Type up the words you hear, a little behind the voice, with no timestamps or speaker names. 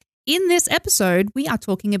in this episode, we are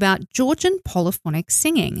talking about Georgian polyphonic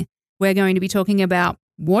singing. We're going to be talking about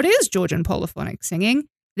what is Georgian polyphonic singing,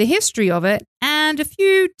 the history of it, and a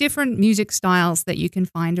few different music styles that you can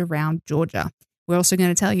find around Georgia. We're also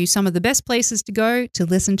going to tell you some of the best places to go to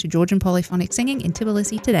listen to Georgian polyphonic singing in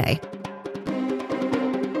Tbilisi today.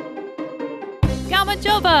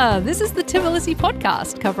 Joba! This is the Tbilisi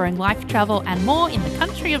podcast covering life, travel and more in the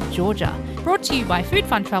country of Georgia. Brought to you by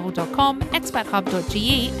foodfuntravel.com,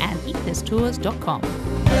 expathub.ge and eathistours.com.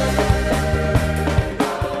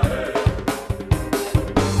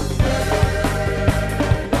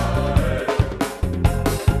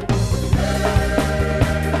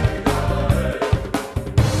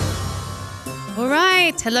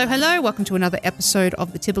 Hello. Welcome to another episode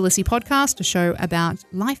of the Tbilisi podcast, a show about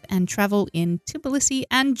life and travel in Tbilisi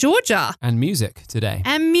and Georgia. And music today.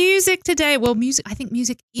 Well, I think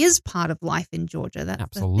music is part of life in Georgia. That's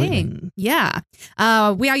Absolutely. The thing. Yeah.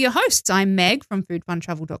 We are your hosts. I'm Meg from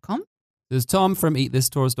foodfuntravel.com. There's Tom from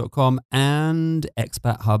eathistours.com and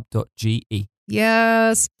expathub.ge.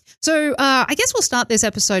 Yes. So I guess we'll start this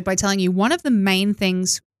episode by telling you one of the main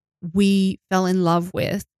things we fell in love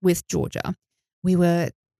with Georgia. We were,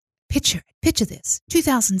 picture this,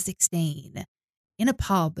 2016, in a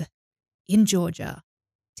pub in Georgia,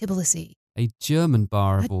 Tbilisi. A German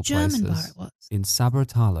bar of all places. A German bar it was. In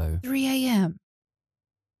Sabratalo. 3 a.m.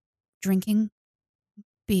 Drinking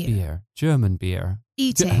beer. German beer.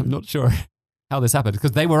 Eating. I'm not sure how this happened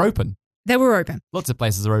because they were open. They were open. Lots of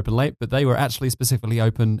places are open late, but they were actually specifically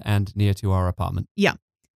open and near to our apartment. Yeah,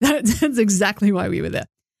 that's exactly why we were there.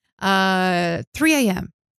 3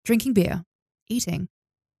 a.m. Drinking beer. Eating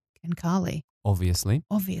Kenkali. Obviously.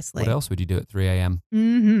 What else would you do at 3 a.m.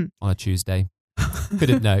 Mm-hmm. on a Tuesday? Could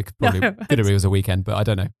it was a weekend, but I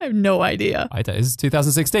don't know. I have no idea. It's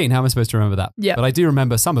 2016. How am I supposed to remember that? Yeah. But I do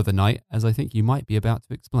remember some of the night, as I think you might be about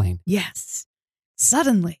to explain. Yes.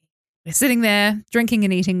 Suddenly, we're sitting there drinking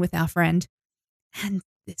and eating with our friend, and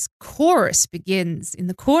this chorus begins in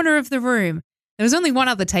the corner of the room. There was only one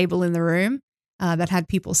other table in the room that had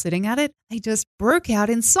people sitting at it. They just broke out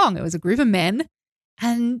in song. It was a group of men,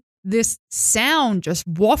 and this sound just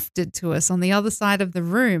wafted to us on the other side of the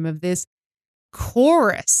room of this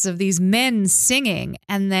chorus of these men singing,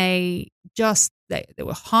 and there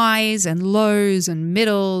were highs and lows and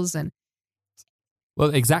middles and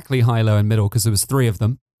exactly high, low and middle because there was three of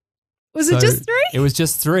them. Was it just three? It was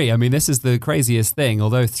just three. I mean, this is the craziest thing.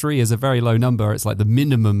 Although 3 is a very low number, it's like the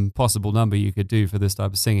minimum possible number you could do for this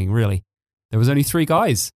type of singing, really. There was only 3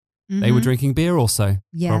 guys. Mm-hmm. They were drinking beer also.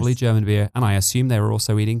 Yes. Probably German beer. And I assume they were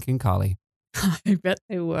also eating Kenkali. I bet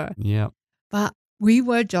they were. Yeah. But we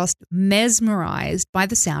were just mesmerized by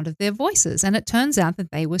the sound of their voices. And it turns out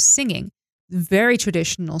that they were singing the very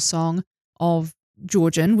traditional song of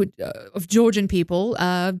Georgian people,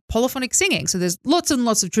 polyphonic singing. So there's lots and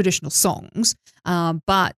lots of traditional songs.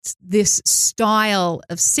 But this style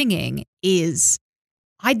of singing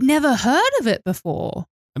I'd never heard of it before.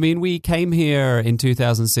 I mean, we came here in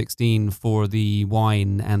 2016 for the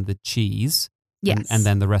wine and the cheese. Yes. And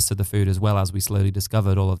then the rest of the food as well, as we slowly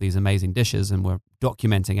discovered all of these amazing dishes and we're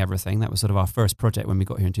documenting everything. That was sort of our first project when we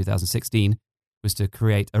got here in 2016, was to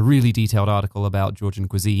create a really detailed article about Georgian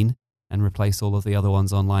cuisine and replace all of the other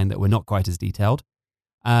ones online that were not quite as detailed.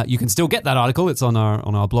 You can still get that article. It's on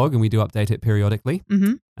our blog and we do update it periodically.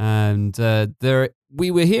 Mm-hmm. And we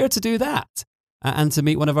were here to do that. And to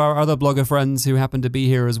meet one of our other blogger friends who happened to be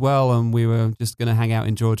here as well. And we were just going to hang out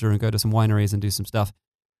in Georgia and go to some wineries and do some stuff.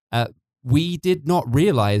 We did not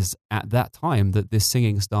realize at that time that this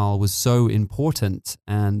singing style was so important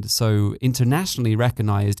and so internationally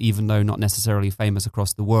recognized, even though not necessarily famous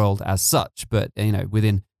across the world as such. But,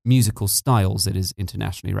 within musical styles, it is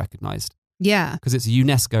internationally recognized. Yeah. Because it's a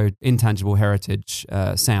UNESCO intangible heritage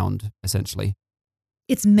sound, essentially.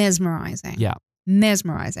 It's mesmerizing. Yeah.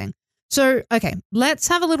 Mesmerizing. So, okay, let's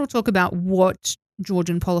have a little talk about what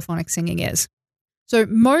Georgian polyphonic singing is. So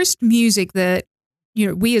most music that,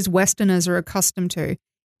 we as Westerners are accustomed to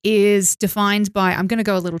is defined by, I'm going to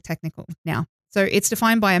go a little technical now. So it's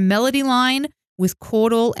defined by a melody line with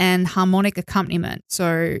chordal and harmonic accompaniment.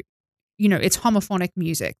 So, it's homophonic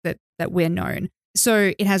music that we're known.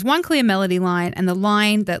 So it has one clear melody line and the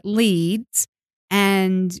line that leads,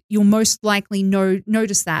 and you'll most likely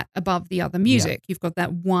notice that above the other music. Yeah. You've got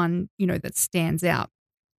that one, that stands out.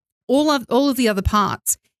 All of the other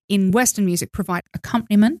parts in Western music provide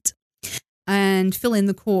accompaniment and fill in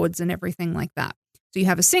the chords and everything like that. So you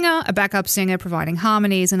have a singer, a backup singer providing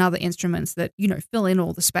harmonies and other instruments that, fill in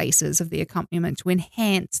all the spaces of the accompaniment to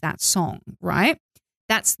enhance that song, right?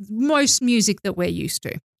 That's most music that we're used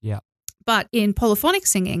to. Yeah. But in polyphonic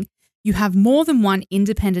singing, you have more than one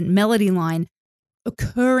independent melody line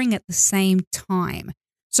occurring at the same time.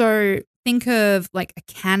 So think of like a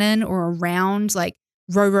canon or a round, like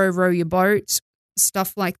row, row, row your boat,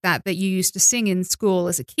 stuff like that you used to sing in school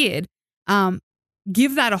as a kid.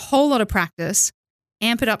 Give that a whole lot of practice,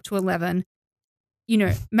 amp it up to 11,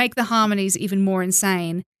 make the harmonies even more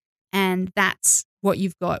insane. And that's what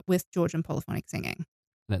you've got with Georgian polyphonic singing.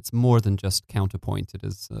 That's more than just counterpoint. It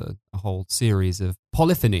is a whole series of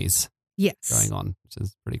polyphonies going on, which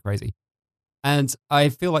is pretty crazy. And I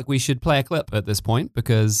feel like we should play a clip at this point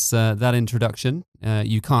because that introduction,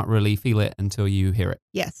 you can't really feel it until you hear it.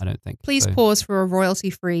 Yes. I don't think. Please pause for a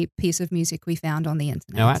royalty-free piece of music we found on the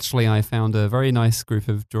internet. No, actually, I found a very nice group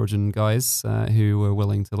of Georgian guys who were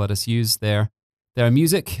willing to let us use their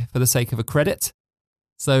music for the sake of a credit.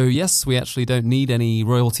 So, yes, we actually don't need any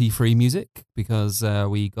royalty-free music because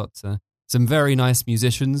we got some very nice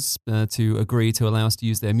musicians to agree to allow us to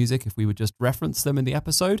use their music if we would just reference them in the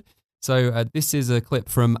episode. So this is a clip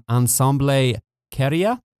from Ensemble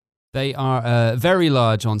Keria. They are a very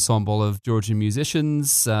large ensemble of Georgian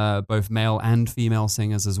musicians, both male and female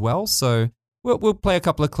singers as well. So we'll play a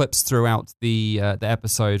couple of clips throughout the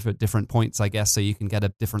episode for different points, I guess, so you can get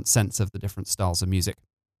a different sense of the different styles of music.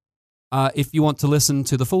 If you want to listen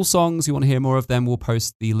to the full songs, you want to hear more of them, we'll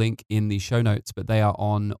post the link in the show notes, but they are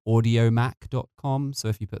on audiomac.com. So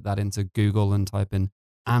if you put that into Google and type in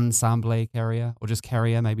Ensemble Keria, or just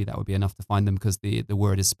Keria, maybe that would be enough to find them because the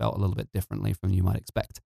word is spelt a little bit differently from you might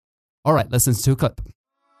expect. All right, let's listen to a clip.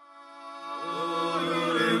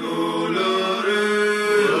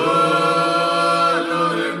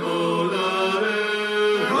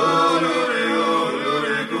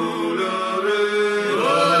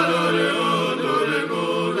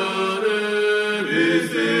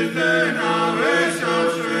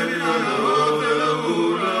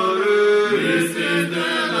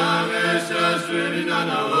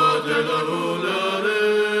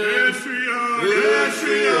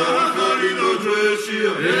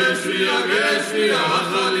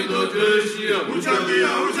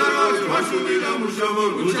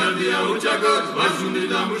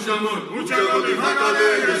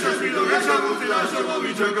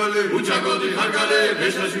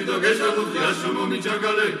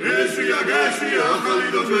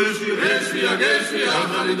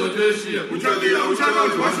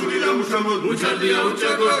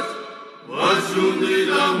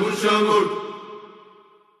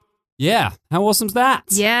 Yeah, how awesome's that?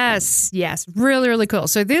 Yes, really, really cool.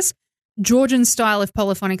 So this Georgian style of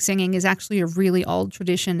polyphonic singing is actually a really old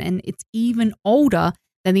tradition, and it's even older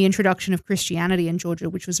than the introduction of Christianity in Georgia,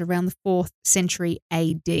 which was around the 4th century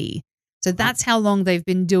AD. So that's how long they've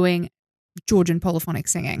been doing Georgian polyphonic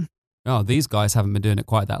singing. Oh, these guys haven't been doing it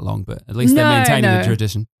quite that long, but at least they're maintaining the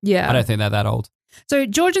tradition. Yeah. I don't think they're that old. So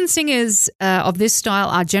Georgian singers of this style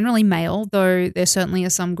are generally male, though there certainly are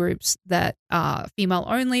some groups that are female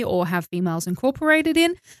only or have females incorporated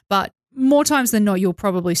in, but more times than not, you'll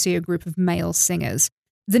probably see a group of male singers.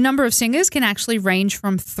 The number of singers can actually range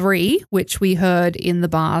from 3, which we heard in the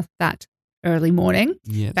bar that early morning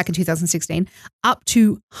back in 2016, up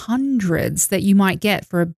to hundreds that you might get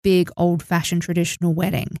for a big old-fashioned traditional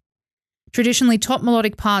wedding. Traditionally, top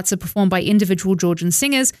melodic parts are performed by individual Georgian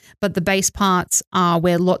singers, but the bass parts are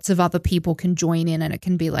where lots of other people can join in, and it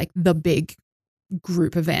can be like the big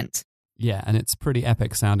group event. Yeah, and it's pretty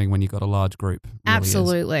epic sounding when you've got a large group. Really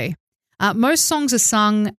Absolutely. Most songs are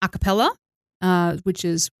sung a cappella, which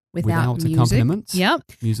is without music. Accompaniment. Yep.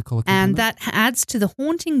 Musical accompaniment. And that adds to the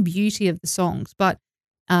haunting beauty of the songs. But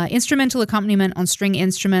instrumental accompaniment on string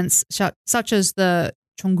instruments such as the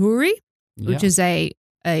chonguri, which is a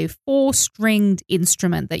 4-stringed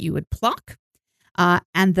instrument that you would pluck,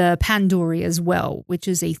 and the panduri as well, which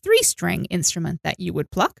is a 3-string instrument that you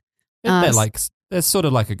would pluck. They're sort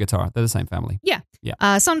of like a guitar. They're the same family. Yeah.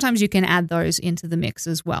 Sometimes you can add those into the mix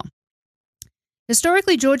as well.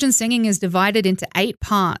 Historically, Georgian singing is divided into 8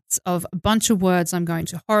 parts of a bunch of words I'm going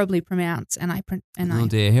to horribly pronounce. Oh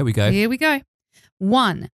dear, here we go. Here we go.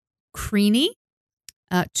 1, Krini.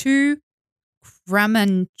 2,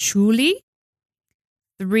 Kramanchuli.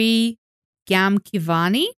 3,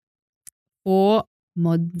 Gamkivani. 4,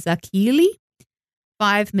 Modzakili.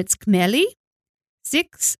 5, Mitskmeli.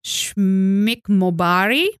 6,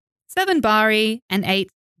 Shmikmobari. 7, Bari. And 8,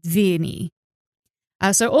 Dvini.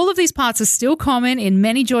 So all of these parts are still common in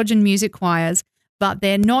many Georgian music choirs, but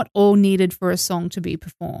they're not all needed for a song to be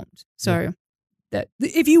performed. So that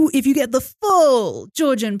if you get the full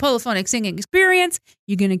Georgian polyphonic singing experience,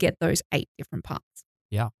 you're going to get those 8 different parts.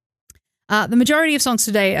 Yeah. The majority of songs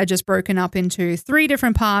today are just broken up into 3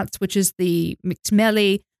 different parts, which is the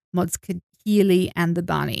Miktmeli, Modzkili, and the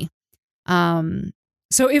Bani.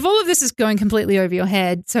 So if all of this is going completely over your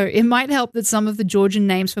head, so it might help that some of the Georgian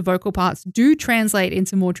names for vocal parts do translate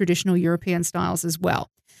into more traditional European styles as well.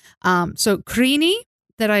 So Krini,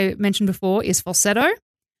 that I mentioned before, is falsetto.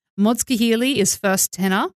 Modskihili is first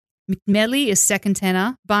tenor. Mikmeli is second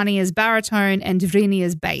tenor. Bani is baritone. And Dvrini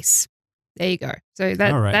is bass. There you go. So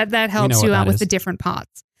that helps you out with the different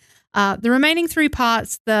parts. The remaining three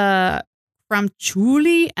parts, the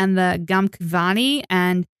Kramchuli and the Gamkvani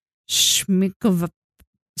and Shmekmobari,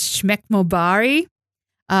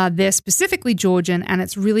 they're specifically Georgian, and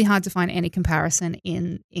it's really hard to find any comparison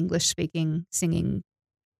in English-speaking singing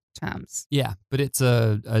terms. Yeah, but it's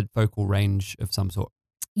a vocal range of some sort.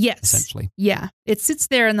 Yes. Essentially. Yeah. It sits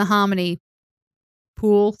there in the harmony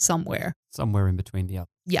pool somewhere. Somewhere in between the other.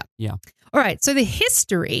 Yeah. Yeah. All right. So the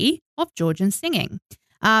history of Georgian singing.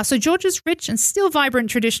 So Georgia's rich and still vibrant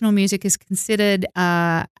traditional music is considered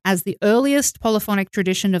as the earliest polyphonic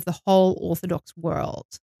tradition of the whole Orthodox world.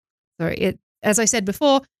 So it, as I said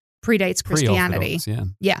before, predates Christianity.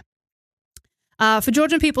 Yeah. For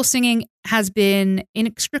Georgian people, singing has been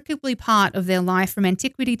inextricably part of their life from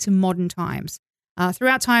antiquity to modern times.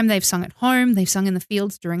 Throughout time, they've sung at home, they've sung in the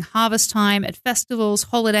fields during harvest time, at festivals,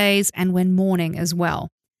 holidays, and when mourning as well.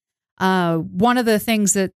 One of the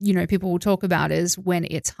things that, people will talk about is when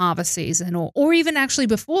it's harvest season or even actually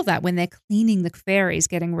before that, when they're cleaning the kveries,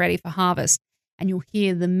 getting ready for harvest, and you'll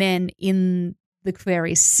hear the men in the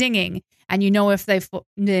kveries singing, and if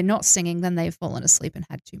they're not singing, then they've fallen asleep and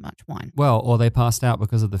had too much wine. Well, or they passed out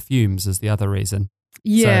because of the fumes is the other reason.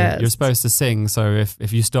 Yes. So you're supposed to sing, so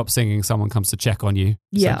if you stop singing, someone comes to check on you,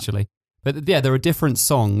 essentially. Yeah. But yeah, there are different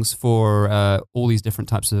songs for all these different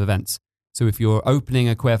types of events. So if you're opening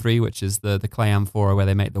a kvery, which is the clay amphora where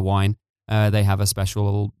they make the wine, they have a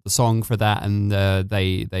special song for that, and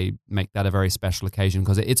they make that a very special occasion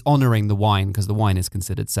because it's honoring the wine, because the wine is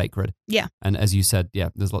considered sacred. Yeah. And as you said,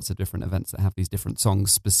 there's lots of different events that have these different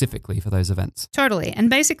songs specifically for those events. Totally. And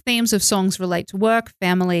basic themes of songs relate to work,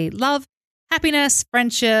 family, love, happiness,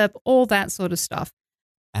 friendship, all that sort of stuff.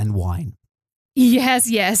 And wine. Yes.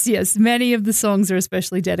 Many of the songs are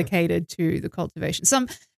especially dedicated to the cultivation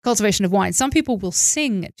of wine. Some people will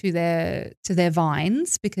sing to their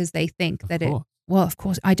vines because they think that of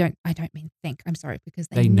course, I don't mean think. I'm sorry, because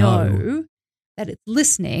they know that it's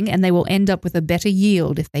listening, and they will end up with a better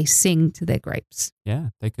yield if they sing to their grapes. Yeah,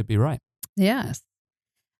 they could be right. Yes.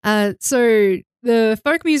 So the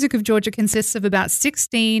folk music of Georgia consists of about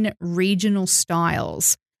 16 regional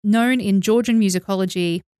styles known in Georgian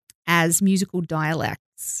musicology as musical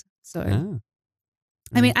dialects. So,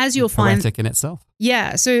 I mean, as you'll find, poetic in itself.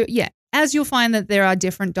 Yeah. So, as you'll find that there are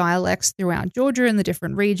different dialects throughout Georgia in the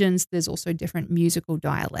different regions, there's also different musical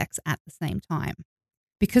dialects at the same time.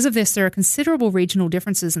 Because of this, there are considerable regional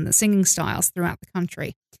differences in the singing styles throughout the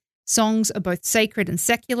country. Songs are both sacred and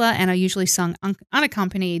secular and are usually sung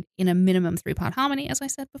unaccompanied in a minimum 3-part harmony, as I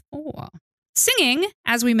said before. Singing,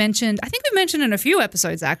 as we mentioned, I think we've mentioned in a few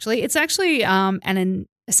episodes actually, it's actually an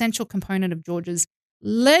essential component of Georgia's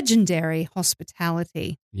legendary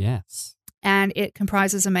hospitality. Yes. And it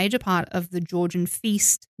comprises a major part of the Georgian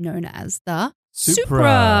feast known as the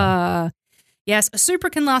Supra. Yes, a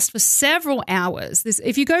supra can last for several hours.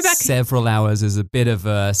 If you go back, several hours is a bit of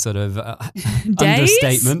a sort of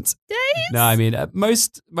understatement. Days? No, I mean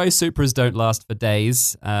most supras don't last for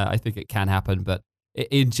days. I think it can happen, but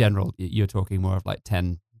in general, you're talking more of like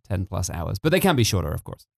 10 plus hours. But they can be shorter, of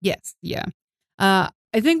course. Yes, yeah. I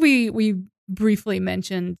think we briefly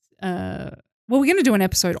mentioned. We're going to do an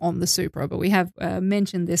episode on the supra, but we have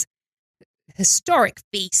mentioned this historic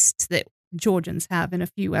feast that Georgians have in a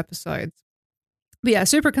few episodes. But yeah,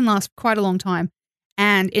 supra can last quite a long time,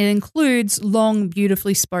 and it includes long,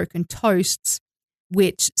 beautifully spoken toasts,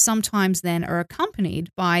 which sometimes then are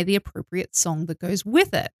accompanied by the appropriate song that goes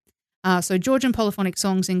with it. So Georgian polyphonic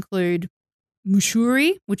songs include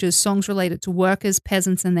mushuri, which is songs related to workers,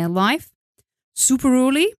 peasants, and their life;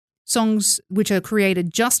 superuli, songs which are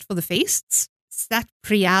created just for the feasts;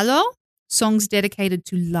 sakprialo, songs dedicated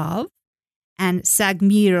to love; and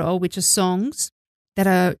sagmiro, which are songs that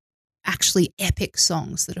are actually epic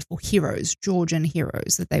songs that are for heroes, Georgian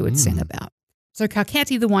heroes that they would sing about. So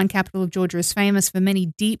Kakheti, the wine capital of Georgia, is famous for many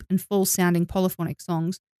deep and full-sounding polyphonic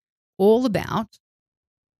songs all about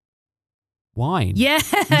wine. Yeah.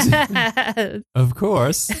 Of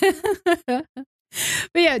course. But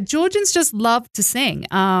yeah, Georgians just love to sing.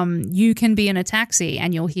 You can be in a taxi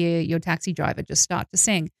and you'll hear your taxi driver just start to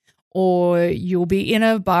sing. Or you'll be in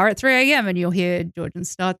a bar at 3 a.m. and you'll hear Georgians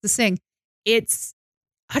start to sing.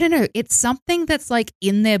 I don't know, it's something that's like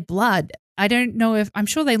in their blood. I'm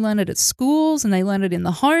sure they learn it at schools and they learn it in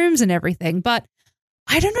the homes and everything, but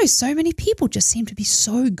I don't know, so many people just seem to be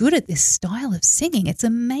so good at this style of singing. It's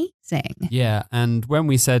amazing. Yeah, and when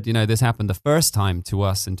we said, this happened the first time to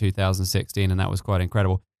us in 2016, and that was quite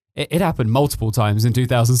incredible, it happened multiple times in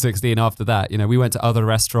 2016 after that. We went to other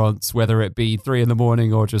restaurants, whether it be 3 a.m.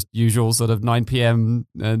 or just usual sort of 9 p.m.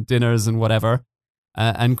 Dinners and whatever,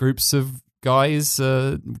 and groups of guys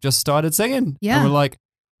just started singing. Yeah. And we're like,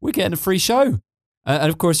 we're getting a free show.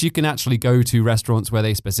 And of course, you can actually go to restaurants where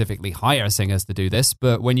they specifically hire singers to do this.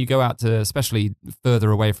 But when you go out to, especially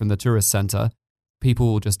further away from the tourist center, people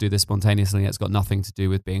will just do this spontaneously. It's got nothing to do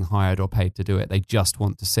with being hired or paid to do it. They just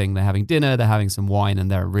want to sing. They're having dinner, they're having some wine,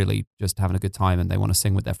 and they're really just having a good time, and they want to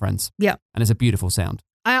sing with their friends. Yeah. And it's a beautiful sound.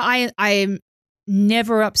 I'm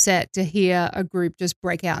never upset to hear a group just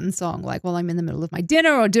break out in song, like while I'm in the middle of my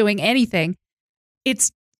dinner or doing anything.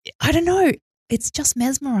 I don't know. It's just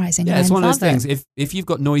mesmerizing. Yeah, it's one of those things. It. If you've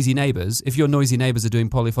got noisy neighbors, if your noisy neighbors are doing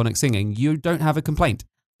polyphonic singing, you don't have a complaint.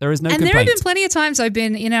 There is no complaint. And there have been plenty of times I've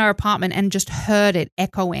been in our apartment and just heard it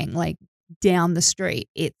echoing like down the street.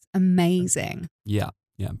 It's amazing. Yeah,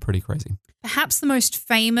 pretty crazy. Perhaps the most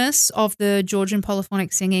famous of the Georgian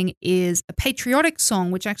polyphonic singing is a patriotic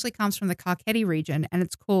song, which actually comes from the Kakheti region, and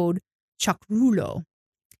it's called Chakrulo.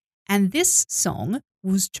 And this song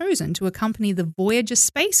was chosen to accompany the Voyager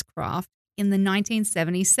spacecraft in the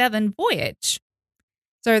 1977 voyage.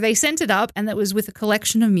 So they sent it up, and that was with a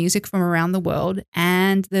collection of music from around the world,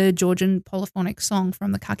 and the Georgian polyphonic song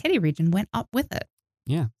from the Kakheti region went up with it.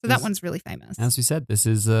 Yeah. So that one's really famous. As we said, this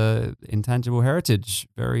is intangible heritage,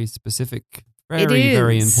 very specific,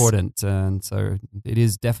 very important. And so it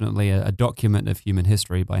is definitely a document of human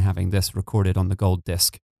history by having this recorded on the gold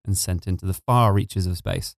disc and sent into the far reaches of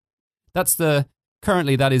space.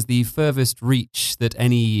 Currently, that is the furthest reach that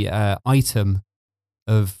any item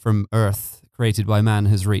from Earth created by man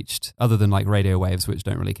has reached, other than like radio waves, which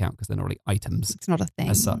don't really count because they're not really items. It's not a thing.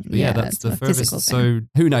 As such. But yeah, that's the furthest. Thing. So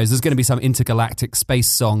who knows? There's going to be some intergalactic space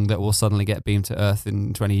song that will suddenly get beamed to Earth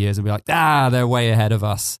in 20 years and be like, they're way ahead of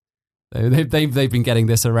us. They've been getting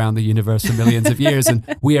this around the universe for millions of years, and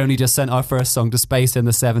we only just sent our first song to space in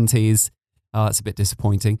the 70s. Oh, that's a bit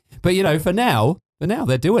disappointing. But for now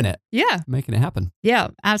they're doing it. Yeah. Making it happen. Yeah,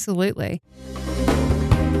 absolutely.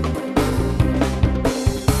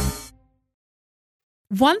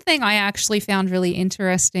 One thing I actually found really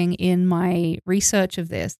interesting in my research of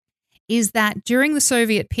this is that during the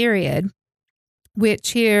Soviet period,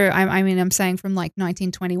 which here, I'm saying from like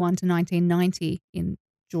 1921 to 1990 in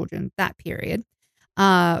Georgian, that period,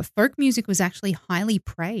 folk music was actually highly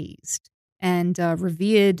praised. And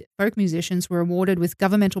revered folk musicians were awarded with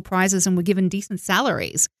governmental prizes and were given decent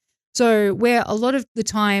salaries. So where a lot of the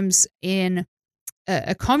times in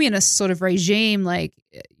a communist sort of regime, like,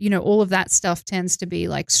 all of that stuff tends to be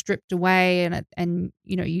like stripped away and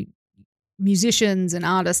musicians and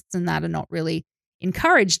artists and that are not really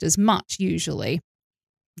encouraged as much usually.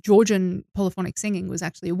 Georgian polyphonic singing was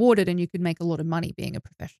actually awarded, and you could make a lot of money being a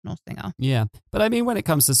professional singer. Yeah. But I mean, when it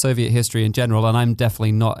comes to Soviet history in general, and I'm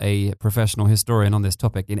definitely not a professional historian on this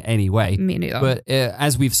topic in any way. Me neither. But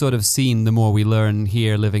as we've sort of seen, the more we learn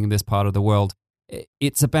here living in this part of the world,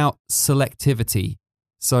 it's about selectivity.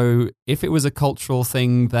 So if it was a cultural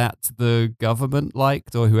thing that the government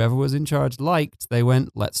liked or whoever was in charge liked, they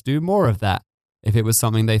went, let's do more of that. If it was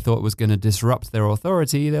something they thought was going to disrupt their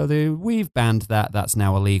authority, they'll do, we've banned that, that's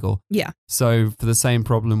now illegal. Yeah. So for the same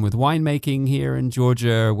problem with winemaking here in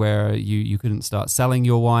Georgia, where you couldn't start selling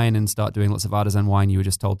your wine and start doing lots of artisan wine, you were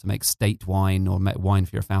just told to make state wine or wine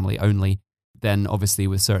for your family only. Then obviously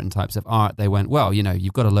with certain types of art, they went, well,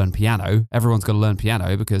 you've got to learn piano. Everyone's got to learn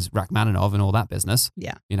piano because Rachmaninoff and all that business.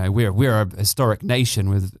 Yeah. We're a historic nation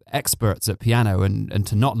with experts at piano, and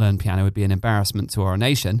to not learn piano would be an embarrassment to our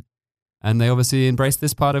nation. And they obviously embraced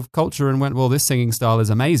this part of culture and went, well, this singing style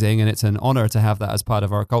is amazing and it's an honor to have that as part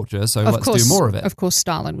of our culture, so let's do more of it. Of course,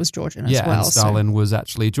 Stalin was Georgian as well. Yeah, and Stalin was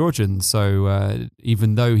actually Georgian. So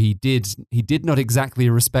even though he did not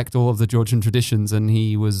exactly respect all of the Georgian traditions, and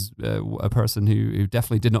he was a person who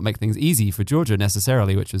definitely did not make things easy for Georgia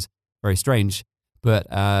necessarily, which was very strange. But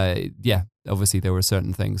obviously there were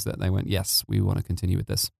certain things that they went, yes, we want to continue with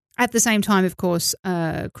this. At the same time, of course,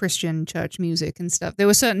 Christian church music and stuff. There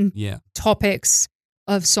were certain topics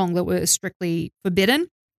of song that were strictly forbidden.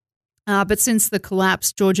 But since the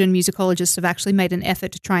collapse, Georgian musicologists have actually made an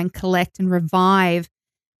effort to try and collect and revive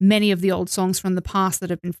many of the old songs from the past that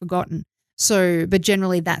have been forgotten. So, but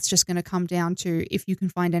generally that's just going to come down to if you can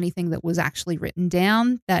find anything that was actually written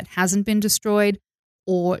down that hasn't been destroyed,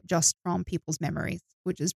 or just from people's memories,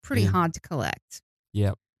 which is pretty hard to collect.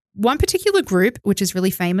 Yeah. One particular group, which is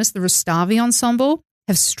really famous, the Rustavi Ensemble,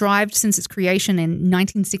 have strived since its creation in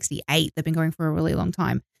 1968. They've been going for a really long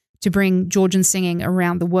time to bring Georgian singing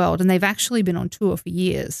around the world, and they've actually been on tour for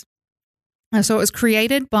years. So it was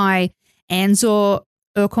created by Anzor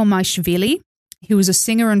Erkomashvili, who was a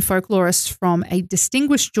singer and folklorist from a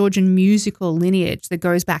distinguished Georgian musical lineage that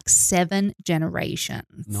goes back 7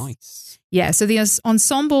 generations. Nice. Yeah, so the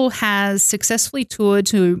ensemble has successfully toured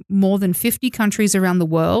to more than 50 countries around the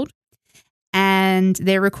world, and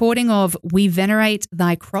their recording of We Venerate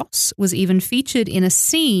Thy Cross was even featured in a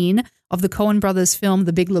scene of the Coen brothers' film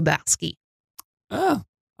The Big Lebowski. Oh,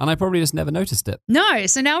 and I probably just never noticed it. No,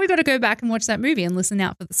 so now we've got to go back and watch that movie and listen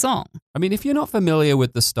out for the song. I mean, if you're not familiar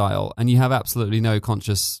with the style and you have absolutely no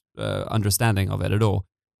conscious understanding of it at all,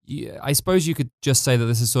 I suppose you could just say that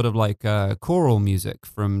this is sort of like choral music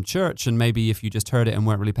from church, and maybe if you just heard it and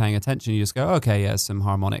weren't really paying attention, you just go, okay, yeah, some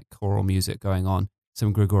harmonic choral music going on,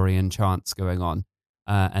 some Gregorian chants going on,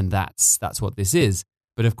 and that's what this is.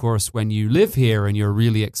 But of course, when you live here and you're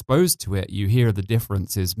really exposed to it, you hear the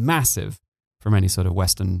difference is massive from any sort of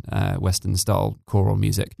Western style choral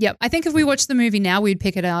music. Yep. I think if we watched the movie now, we'd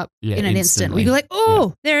pick it up in an instant. We'd be like,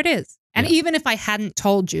 oh, there it is. And even if I hadn't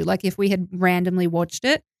told you, like if we had randomly watched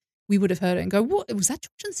it, we would have heard it and go, what, was that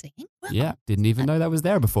Georgian singing? Wow. Yeah. Didn't even know that was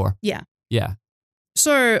there before. Yeah. Yeah.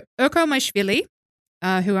 So Erkomashvili,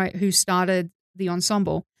 who started the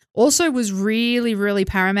ensemble, also was really, really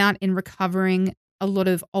paramount in recovering a lot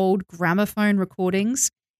of old gramophone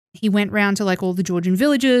recordings. He went round to like all the Georgian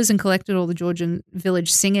villages and collected all the Georgian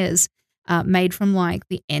village singers made from like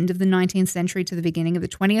the end of the 19th century to the beginning of the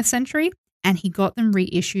 20th century. And he got them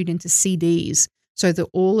reissued into CDs so that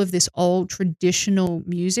all of this old traditional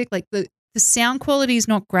music, like the sound quality is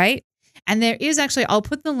not great. And there is actually, I'll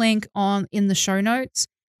put the link on in the show notes.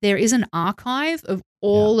 There is an archive of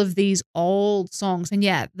all of these old songs. And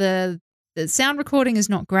yeah, the sound recording is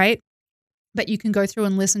not great, but you can go through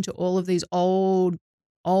and listen to all of these old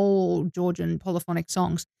Georgian polyphonic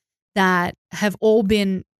songs that have all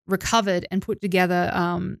been recovered and put together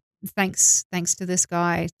thanks to this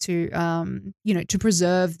guy to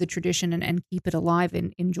preserve the tradition and keep it alive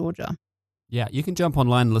in Georgia. Yeah, you can jump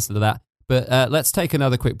online and listen to that. But let's take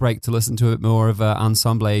another quick break to listen to a bit more of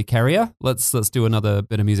Ensemble Carrier. Let's do another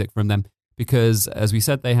bit of music from them because, as we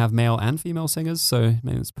said, they have male and female singers. So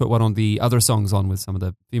maybe let's put one on the other songs on with some of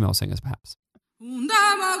the female singers, perhaps.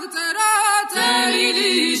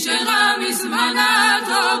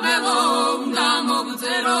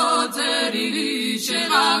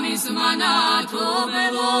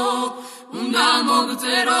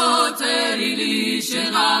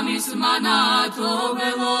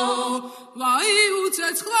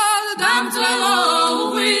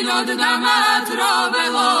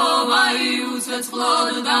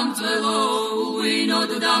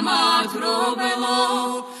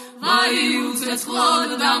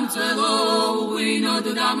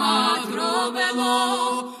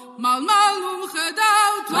 Malmalum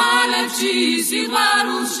khedau toalevchi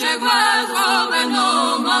sigvarus shegvadroveno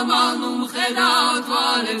malmalum khedau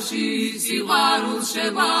toalevchi sigvarus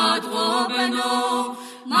shegvadroveno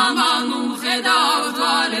malmalum khedau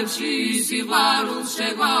toalevchi sigvarus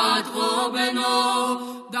shegvadroveno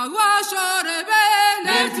dagwa shoreben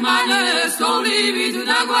ertmanes tolivit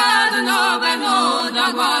dagwadnoveno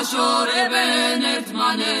dagwa shoreben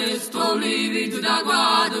ertmanes tolivit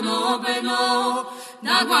dagwadnoveno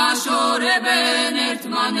Dagwa shoreben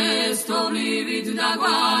ertmanes tolivit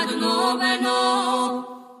dagwadnoveno.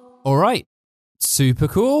 All right. Super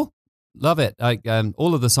cool. Love it.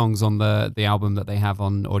 All of the songs on the album that they have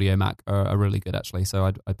on Audio Mac are really good, actually. So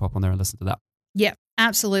I'd pop on there and listen to that. Yeah,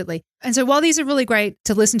 absolutely. And so while these are really great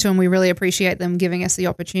to listen to and we really appreciate them giving us the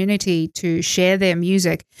opportunity to share their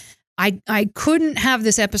music, I couldn't have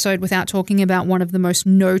this episode without talking about one of the most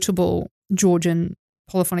notable Georgian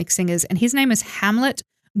polyphonic singers, and his name is Hamlet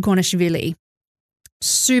Gonishvili.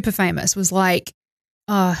 Super famous. Was like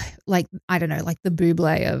I don't know, like the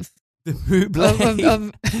Bublé of the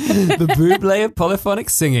Bublé of polyphonic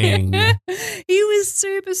singing. He was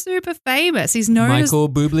super, super famous. He's known Michael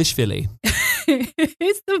Bublishvili.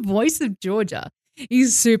 He's the voice of Georgia.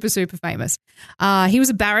 He's super, super famous. He was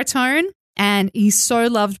a baritone, and he's so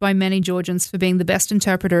loved by many Georgians for being the best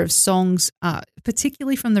interpreter of songs,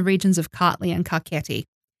 particularly from the regions of Kartli and Kakheti.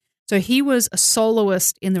 So he was a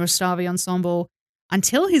soloist in the Rustavi ensemble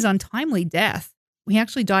until his untimely death. He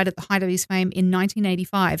actually died at the height of his fame in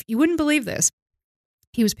 1985. You wouldn't believe this.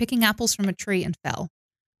 He was picking apples from a tree and fell.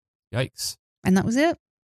 Yikes. And that was it.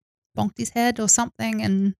 Bonked his head or something,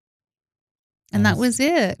 and that was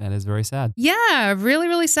it. That is very sad. Yeah, really,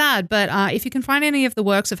 really sad. But if you can find any of the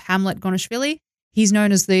works of Hamlet Gonishvili, he's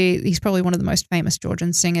known as he's probably one of the most famous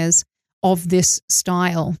Georgian singers of this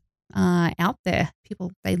style out there.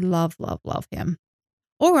 People, they love him.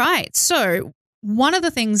 All right. So one of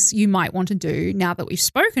the things you might want to do now that we've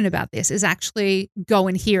spoken about this is actually go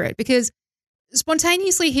and hear it, because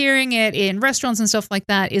spontaneously hearing it in restaurants and stuff like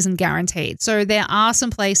that isn't guaranteed. So there are some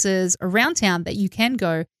places around town that you can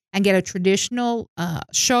go and get a traditional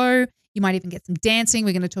show. You might even get some dancing.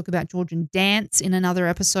 We're going to talk about Georgian dance in another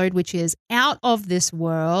episode, which is out of this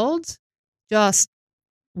world. Just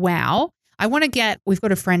wow. We've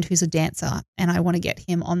got a friend who's a dancer, and I want to get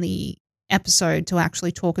him on the episode to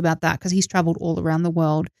actually talk about that, because he's traveled all around the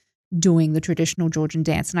world doing the traditional Georgian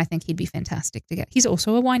dance, and I think he'd be fantastic to get. He's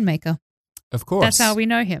also a winemaker. Of course. That's how we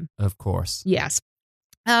know him. Of course. Yes.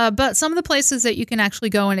 But some of the places that you can actually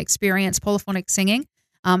go and experience polyphonic singing,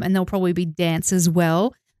 and there'll probably be dance as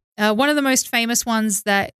well. One of the most famous ones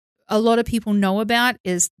that a lot of people know about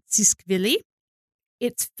is Tbilisi.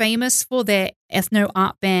 It's famous for their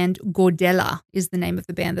ethno-art band. Gordela is the name of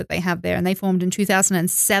the band that they have there, and they formed in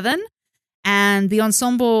 2007. And the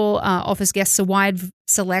ensemble offers guests a wide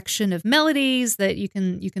selection of melodies that you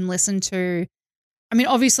can listen to. I mean,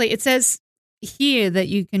 obviously, it says here that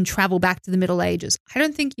you can travel back to the Middle Ages. I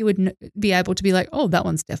don't think you would be able to be like, oh, that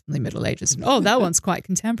one's definitely Middle Ages. And, oh, that one's quite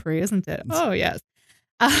contemporary, isn't it? Oh, yes.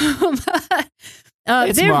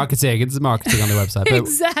 It's marketing. It's marketing on the website. But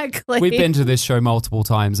exactly. We've been to this show multiple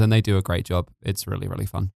times, and they do a great job. It's really, really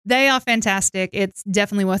fun. They are fantastic. It's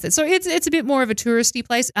definitely worth it. So it's a bit more of a touristy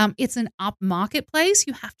place. It's an upmarket place.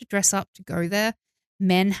 You have to dress up to go there.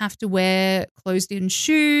 Men have to wear closed-in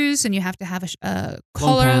shoes, and you have to have a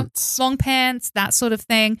collar, long pants, that sort of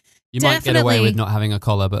thing. You might get away with not having a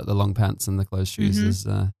collar, but the long pants and the closed shoes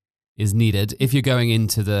is needed if you're going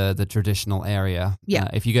into the traditional area. Yeah.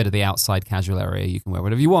 If you go to the outside casual area, you can wear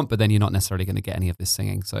whatever you want, but then you're not necessarily going to get any of this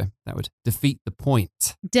singing, so that would defeat the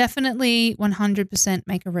point. Definitely 100%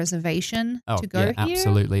 make a reservation to go here.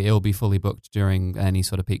 Absolutely. It'll be fully booked during any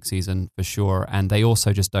sort of peak season for sure, and they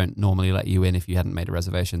also just don't normally let you in if you hadn't made a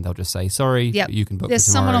reservation. They'll just say, sorry, you can book There's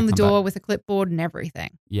for tomorrow, someone on the door back. with a clipboard and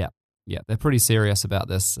everything. Yeah, they're pretty serious about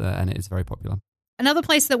this, and it is very popular. Another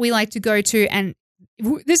place that we like to go to, and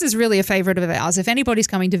this is really a favorite of ours. If anybody's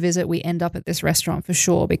coming to visit, we end up at this restaurant for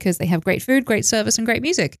sure, because they have great food, great service, and great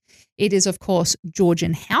music. It is, of course,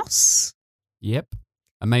 Georgian House. Yep.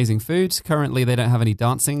 Amazing food. Currently, they don't have any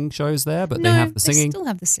dancing shows there, but they have the singing. They still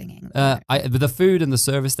have the singing. The food and the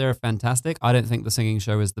service there are fantastic. I don't think the singing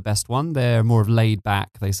show is the best one. They're more of laid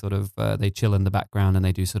back. They sort of they chill in the background, and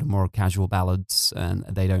they do sort of more casual ballads, and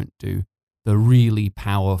they don't do the really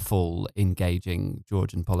powerful, engaging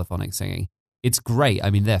Georgian polyphonic singing. It's great.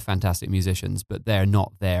 I mean, they're fantastic musicians, but they're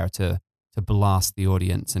not there to blast the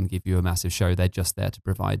audience and give you a massive show. They're just there to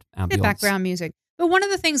provide ambience. They're background music. But one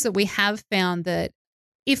of the things that we have found that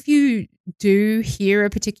if you do hear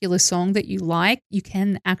a particular song that you like, you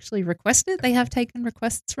can actually request it. They have taken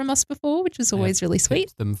requests from us before, which is always really sweet.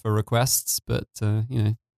 Tipped them for requests, but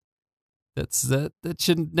that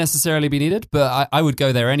shouldn't necessarily be needed. But I would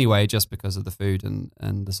go there anyway, just because of the food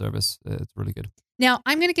and the service. It's really good. Now,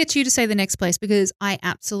 I'm going to get you to say the next place, because I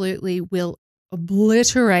absolutely will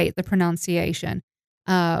obliterate the pronunciation.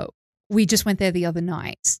 We just went there the other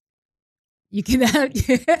night. You can have...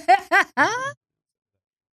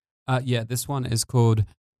 this one is called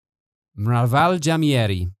Mraval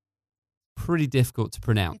Jamieri. Pretty difficult to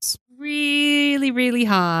pronounce. It's really, really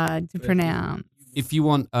hard to pronounce. If you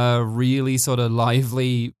want a really sort of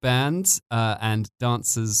lively band and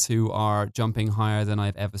dancers who are jumping higher than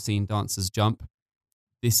I've ever seen dancers jump,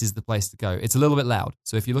 this is the place to go. It's a little bit loud.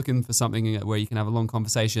 So if you're looking for something where you can have a long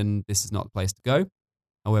conversation, this is not the place to go.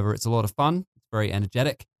 However, it's a lot of fun. It's very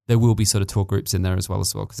energetic. There will be sort of tour groups in there as well,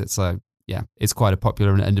 because it's quite a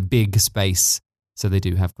popular and a big space. So they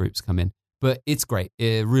do have groups come in. But it's great.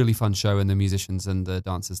 A really fun show, and the musicians and the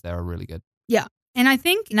dancers there are really good. Yeah. And I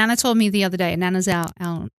think Nana told me the other day, Nana's our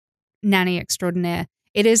nanny extraordinaire,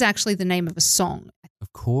 it is actually the name of a song.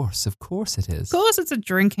 Of course it is. Of course it's a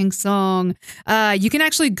drinking song. You can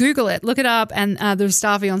actually Google it, look it up, and the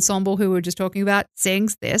Stavi Ensemble, who we were just talking about,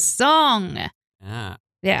 sings this song. Ah.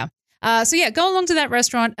 Yeah. Go along to that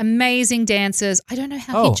restaurant. Amazing dancers. I don't know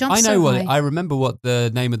how he jumps so high. I remember what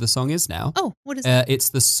the name of the song is now. Oh, what is it? It's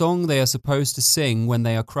the song they are supposed to sing when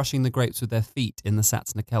they are crushing the grapes with their feet in the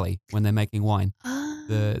Satsna Kelly when they're making wine.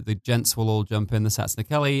 The gents will all jump in the Satsna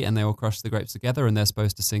Kelly and they will crush the grapes together, and they're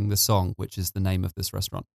supposed to sing the song, which is the name of this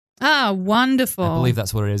restaurant. Ah, wonderful. I believe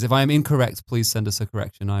that's what it is. If I am incorrect, please send us a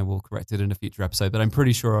correction. I will correct it in a future episode, but I'm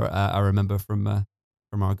pretty sure I remember from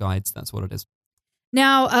our guides that's what it is.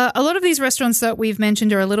 Now, a lot of these restaurants that we've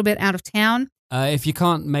mentioned are a little bit out of town. If you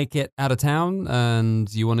can't make it out of town and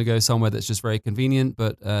you want to go somewhere that's just very convenient,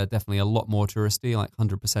 but definitely a lot more touristy, like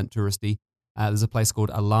 100% touristy, there's a place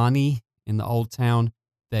called Alani in the old town.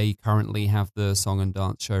 They currently have the song and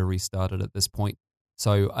dance show restarted at this point.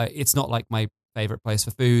 So it's not like my favorite place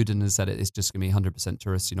for food. And as I said, it's just going to be 100%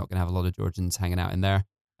 tourists. You're not going to have a lot of Georgians hanging out in there.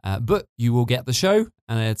 But you will get the show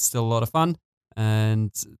and it's still a lot of fun.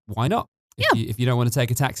 And why not? If you don't want to take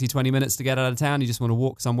a taxi 20 minutes to get out of town, you just want to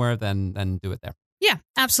walk somewhere, then do it there. Yeah,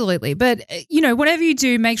 absolutely. But, whatever you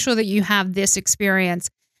do, make sure that you have this experience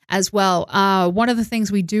as well. One of the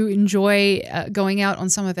things we do enjoy going out on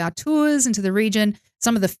some of our tours into the region,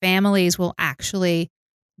 some of the families will actually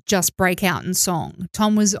just break out in song.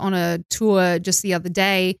 Tom was on a tour just the other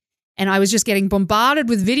day, and I was just getting bombarded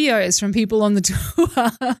with videos from people on the tour.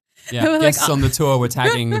 Yeah, guests on the tour were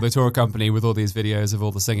tagging the tour company with all these videos of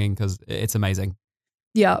all the singing because it's amazing.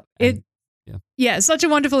 Yeah, it's such a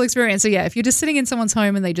wonderful experience. So yeah, if you're just sitting in someone's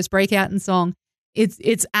home and they just break out in song,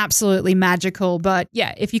 it's absolutely magical. But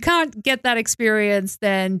yeah, if you can't get that experience,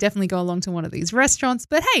 then definitely go along to one of these restaurants.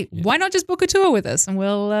 But hey, why not just book a tour with us and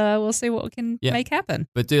we'll see what we can make happen.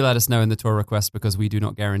 But do let us know in the tour request because we do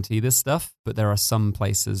not guarantee this stuff. But there are some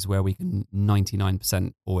places where we can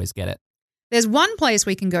 99% always get it. There's one place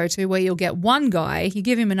we can go to where you'll get one guy, you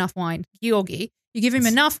give him enough wine, Georgi, you give him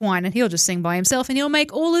enough wine and he'll just sing by himself and he'll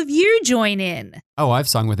make all of you join in. Oh, I've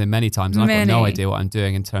sung with him many times and I've got no idea what I'm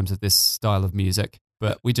doing in terms of this style of music,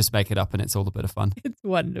 but we just make it up and it's all a bit of fun. It's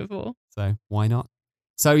wonderful. So why not?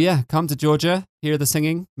 So yeah, come to Georgia, hear the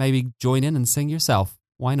singing, maybe join in and sing yourself.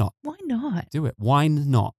 Why not? Why not? Do it. Why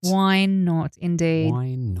not? Why not, indeed.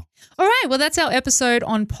 Why not? All right, well, that's our episode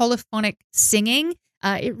on polyphonic singing.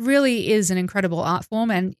 It really is an incredible art form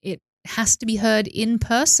and it has to be heard in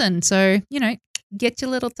person. So, get your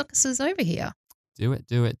little tuckuses over here. Do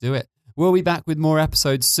it. We'll be back with more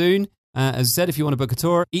episodes soon. As I said, if you want to book a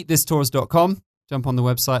tour, eatThisTours.com. Jump on the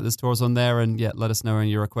website. There's tours on there. And let us know in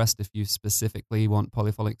your request if you specifically want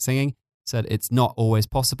polyphonic singing. Said it's not always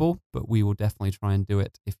possible, but we will definitely try and do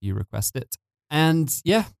it if you request it. And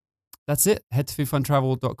that's it. Head to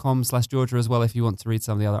foodfuntravel.com/Georgia as well if you want to read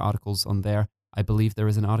some of the other articles on there. I believe there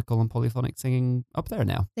is an article on polyphonic singing up there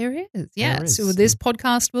now. There is, yeah. There is. So this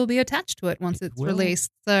podcast will be attached to it once it's released.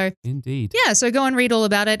 So indeed. Yeah, so go and read all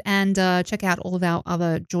about it and check out all of our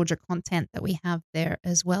other Georgia content that we have there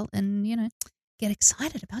as well. And, get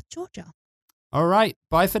excited about Georgia. All right.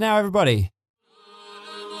 Bye for now, everybody.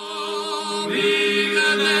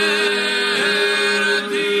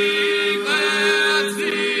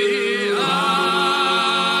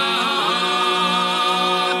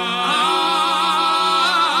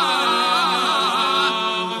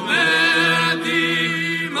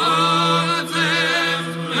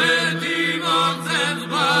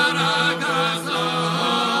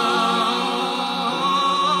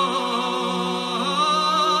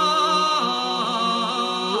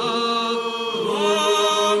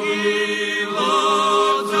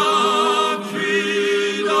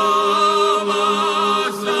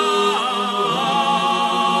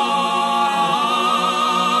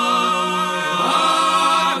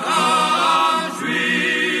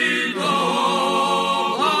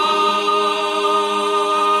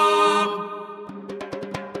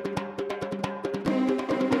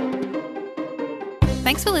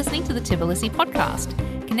 Thanks for listening to the Tbilisi podcast.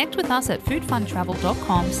 Connect with us at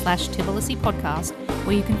foodfuntravel.com/Tbilisi podcast,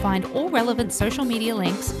 where you can find all relevant social media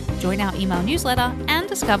links, join our email newsletter, and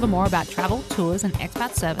discover more about travel, tours, and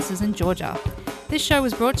expat services in Georgia. This show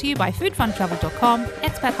was brought to you by foodfuntravel.com,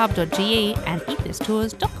 expathub.ge, and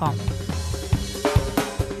eatThisTours.com.